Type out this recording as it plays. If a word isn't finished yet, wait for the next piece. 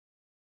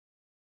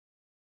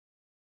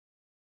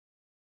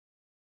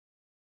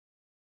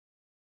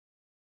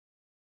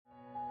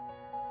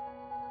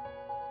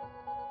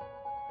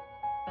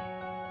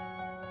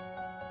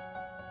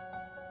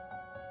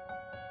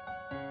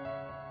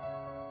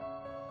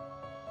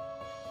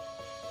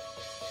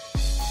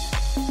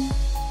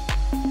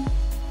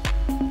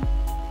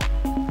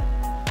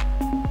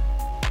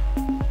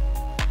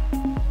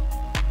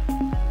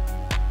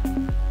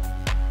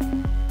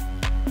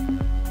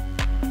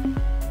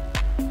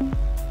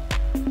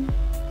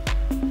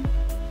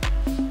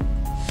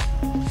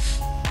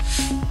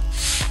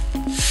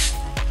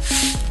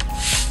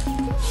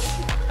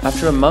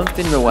After a month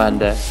in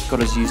Rwanda, God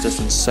has used us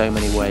in so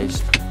many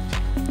ways.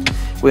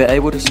 We are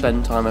able to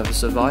spend time with a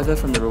survivor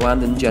from the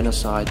Rwandan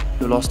genocide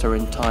who lost her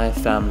entire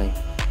family.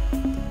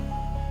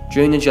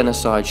 During the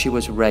genocide, she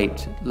was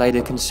raped,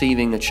 later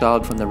conceiving the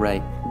child from the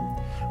rape.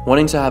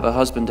 Wanting to have a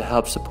husband to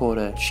help support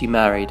her, she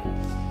married.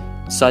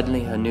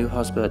 Suddenly, her new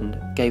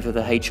husband gave her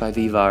the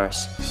HIV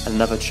virus and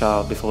another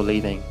child before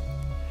leaving.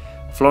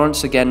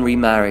 Florence again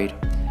remarried,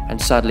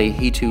 and sadly,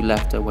 he too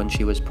left her when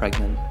she was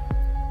pregnant.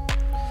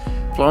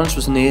 Florence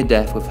was near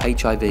death with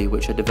HIV,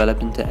 which had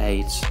developed into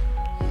AIDS.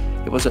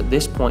 It was at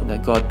this point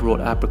that God brought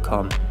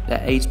APRICOM,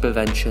 the AIDS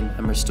Prevention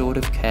and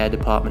Restorative Care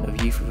Department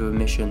of Youth with a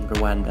Mission,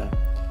 Rwanda,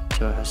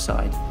 to her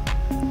side.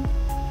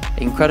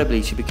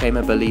 Incredibly, she became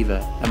a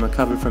believer and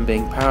recovered from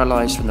being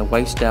paralyzed from the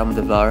waist down with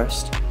the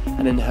virus,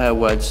 and in her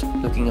words,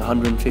 looking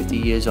 150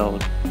 years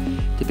old,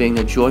 to being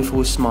the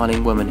joyful,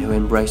 smiling woman who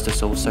embraced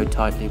us all so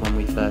tightly when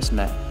we first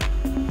met.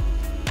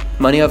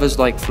 Many others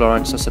like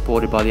Florence are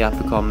supported by the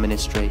APRICOM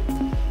ministry.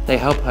 They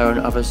help her and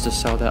others to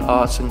sell their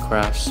arts and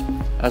crafts,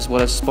 as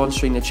well as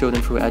sponsoring the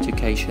children through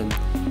education,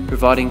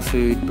 providing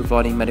food,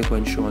 providing medical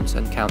insurance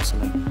and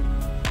counselling.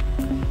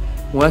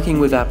 Working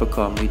with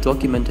APRICOM, we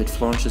documented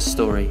Florence's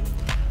story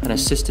and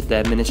assisted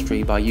their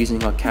ministry by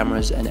using our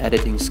cameras and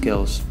editing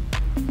skills.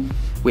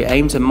 We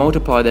aim to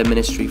multiply their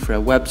ministry through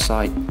a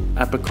website,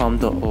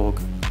 apricom.org,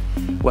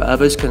 where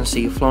others can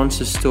see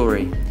Florence's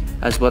story,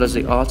 as well as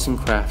the arts and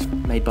crafts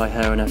made by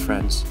her and her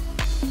friends.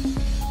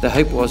 The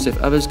hope was if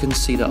others can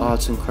see the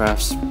arts and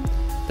crafts,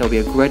 there will be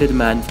a greater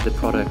demand for the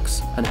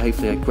products and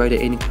hopefully a greater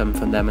income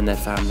from them and their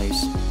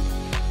families.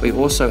 We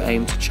also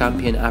aim to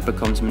champion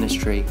APRICOM's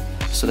ministry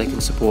so they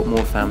can support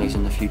more families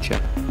in the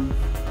future.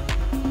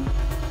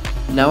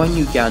 Now in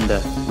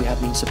Uganda, we have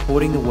been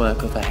supporting the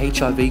work of a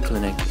HIV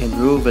clinic in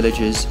rural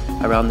villages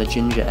around the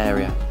Jinja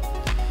area.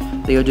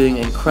 They are doing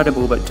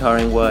incredible but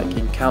tiring work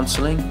in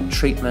counselling,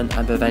 treatment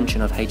and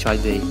prevention of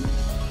HIV.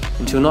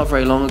 Until not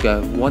very long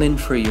ago, 1 in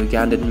 3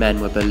 Ugandan men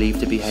were believed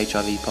to be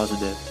HIV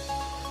positive.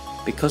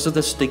 Because of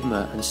the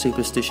stigma and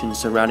superstition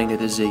surrounding the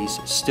disease,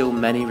 still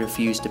many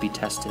refuse to be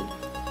tested.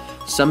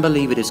 Some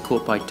believe it is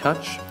caught by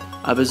touch,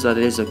 others that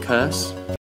it is a curse,